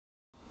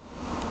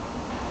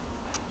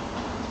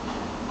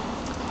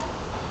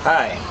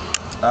Hi,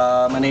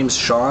 my name's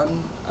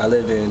Sean. I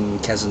live in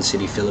Quezon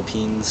City,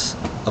 Philippines.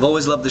 I've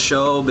always loved the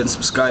show, been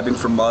subscribing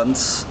for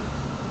months.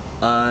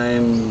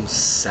 I'm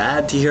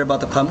sad to hear about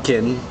the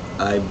pumpkin.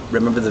 I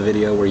remember the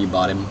video where you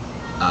bought him.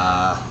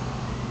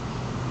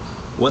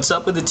 What's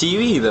up with the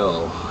TV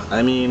though?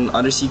 I mean,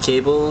 undersea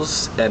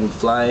cables and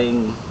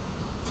flying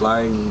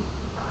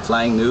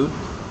nude?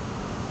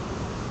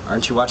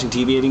 Aren't you watching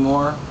TV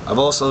anymore? I've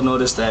also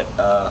noticed that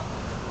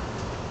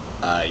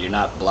you're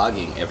not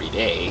blogging every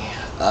day.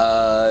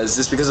 Is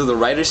this because of the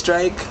writer's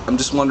strike? I'm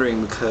just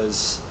wondering,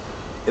 because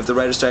if the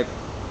writer's strike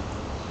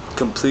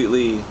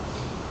completely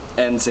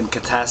ends in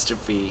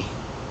catastrophe,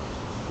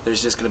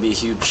 there's just going to be a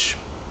huge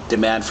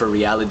demand for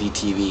reality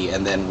TV,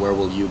 and then where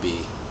will you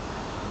be?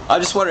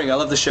 I'm just wondering. I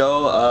love the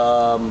show.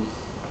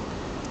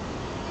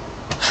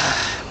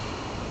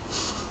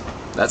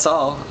 That's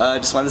all. I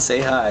just wanted to say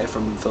hi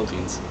from the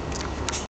Philippines.